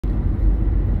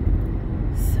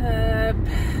up.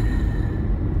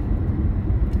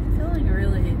 Feeling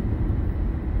really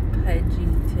pudgy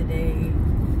today.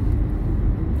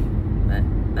 But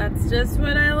that's just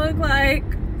what I look like.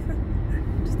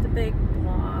 Just a big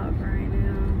blob right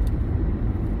now.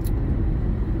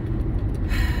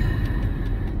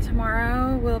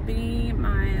 Tomorrow will be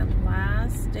my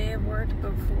last day of work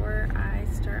before I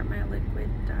start my liquid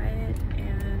diet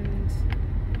and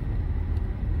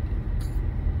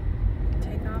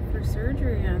take off for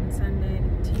surgery on Sunday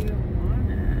to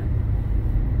Tijuana.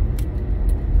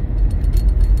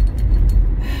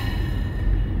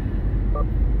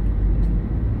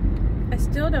 I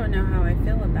still don't know how I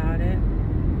feel about it.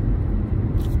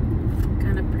 I'm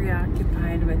kind of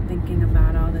preoccupied with thinking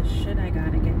about all the shit I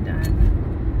gotta get done.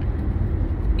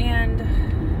 And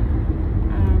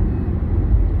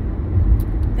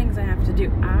things I have to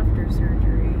do after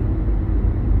surgery.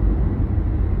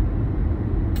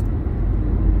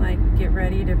 Like get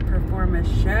ready to perform a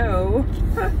show.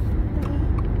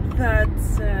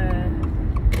 That's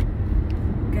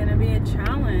gonna be a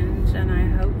challenge, and I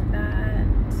hope that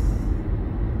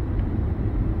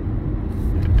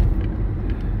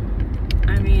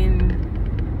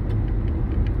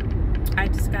I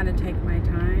just gotta take my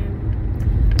time.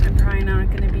 I'm probably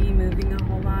not gonna be moving a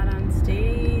whole lot on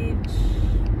stage.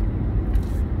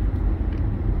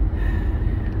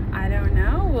 I don't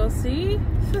know, we'll see.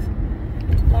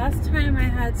 Last time I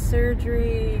had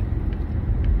surgery,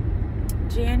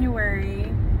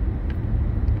 January.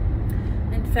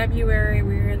 In February,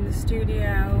 we were in the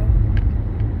studio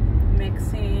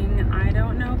mixing. I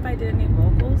don't know if I did any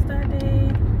vocals that day,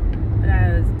 but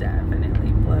I was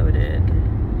definitely bloated.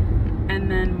 And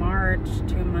then March,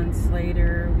 2 months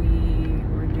later, we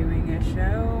were doing a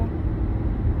show,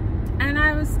 and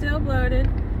I was still bloated.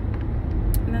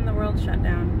 And then the world shut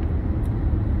down.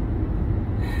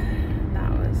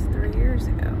 That was 3 years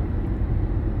ago.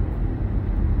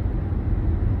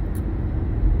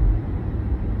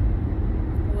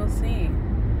 We'll see.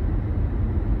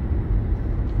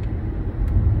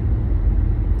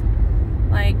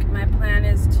 Like, my plan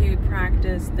is to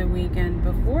practice the weekend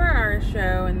before our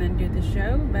show and then do the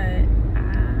show, but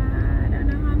I don't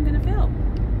know how I'm gonna feel.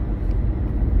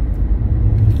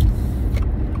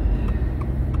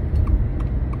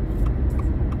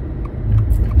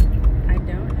 I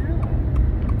don't know.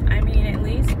 I mean, at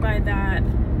least by that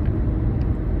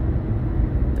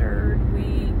third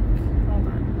week, hold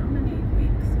on, how many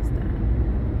weeks is that?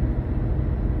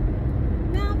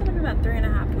 No, that'll be about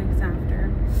 3.5 weeks after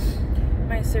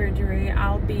my surgery.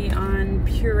 I'll be on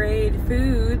pureed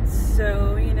foods,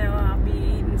 so you know I'll be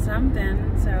eating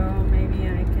something, so maybe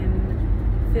I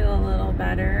can feel a little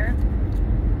better.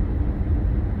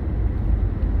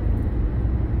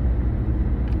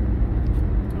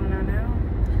 I don't know.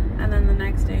 And then the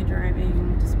next day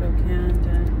driving to Spokane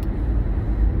to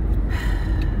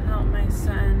help my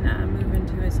son move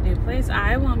into his new place.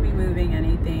 I won't be moving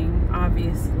anything,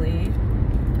 obviously,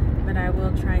 but I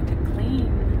will try to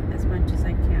clean as much as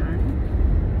I can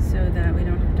so that we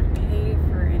don't have to pay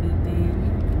for anything.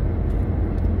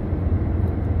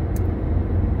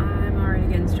 I'm already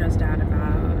getting stressed out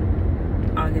about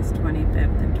August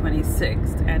 25th and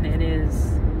 26th, and it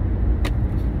is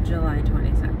July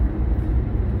 27th.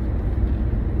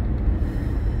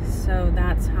 So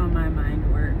that's how my mind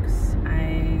works.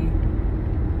 I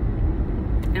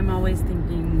am always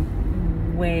thinking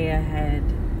way ahead.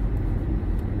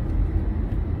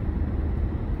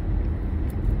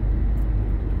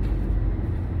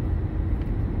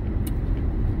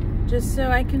 Just so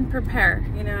I can prepare,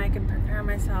 you know, I can prepare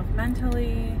myself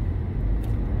mentally.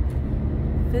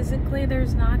 Physically,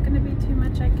 there's not going to be too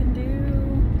much I can do,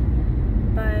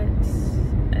 but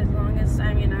as long as,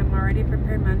 I mean, I'm already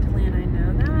prepared mentally and I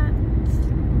know that,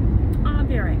 I'll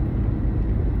be alright.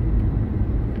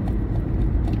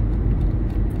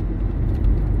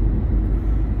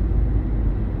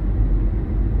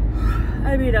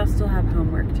 I mean, I'll still have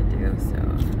homework to do, so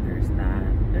there's that.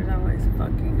 There's always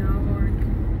fucking homework.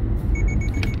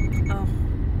 Oh,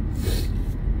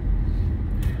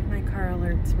 my car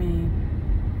alerts me.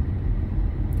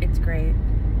 It's great.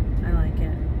 I like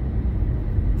it.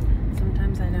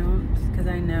 Sometimes I don't, because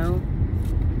I know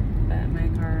that my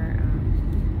car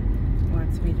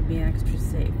wants me to be extra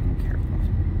safe and careful.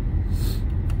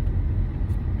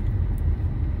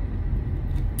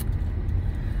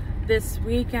 This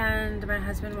weekend, my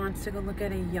husband wants to go look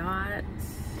at a yacht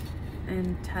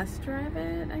and test drive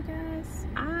it, I guess.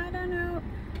 I don't know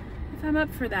if I'm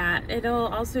up for that. It'll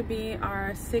also be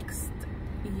our 6th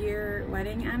year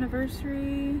wedding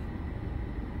anniversary.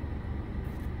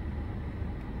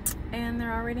 And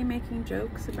they're already making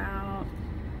jokes about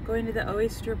going to the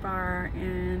oyster bar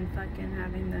and fucking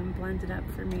having them blend it up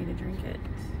for me to drink it.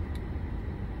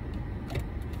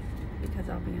 Because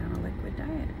I'll be on a liquid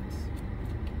diet.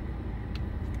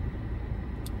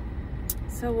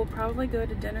 So we'll probably go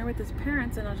to dinner with his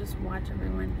parents and I'll just watch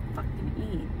everyone fucking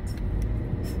eat.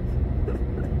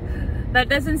 That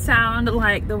doesn't sound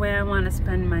like the way I want to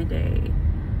spend my day.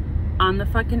 On the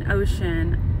fucking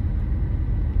ocean,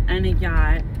 in a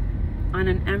yacht, on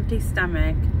an empty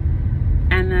stomach,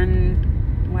 and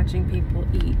then watching people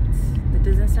eat. That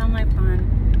doesn't sound like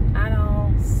fun at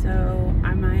all, so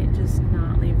I might just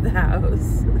not leave the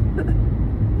house.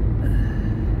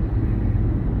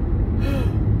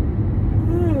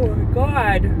 Oh my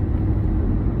God.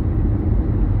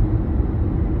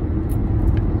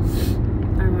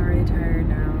 I'm already tired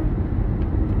now.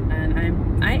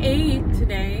 And I ate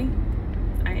today.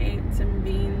 I ate some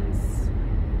beans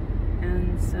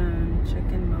and some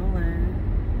chicken mole.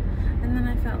 And then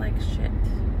I felt like shit.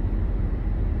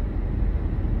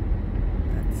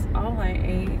 That's all I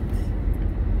ate.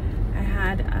 I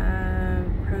had a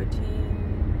protein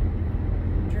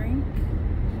drink.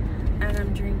 And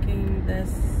I'm drinking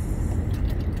this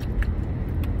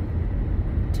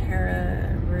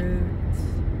Tara root,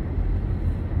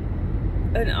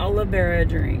 an aloe vera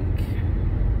drink.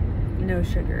 No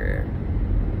sugar.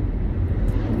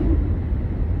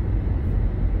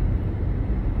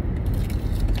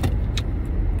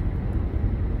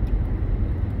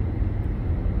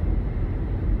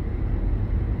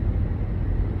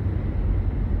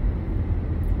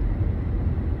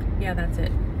 Yeah, that's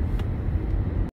it.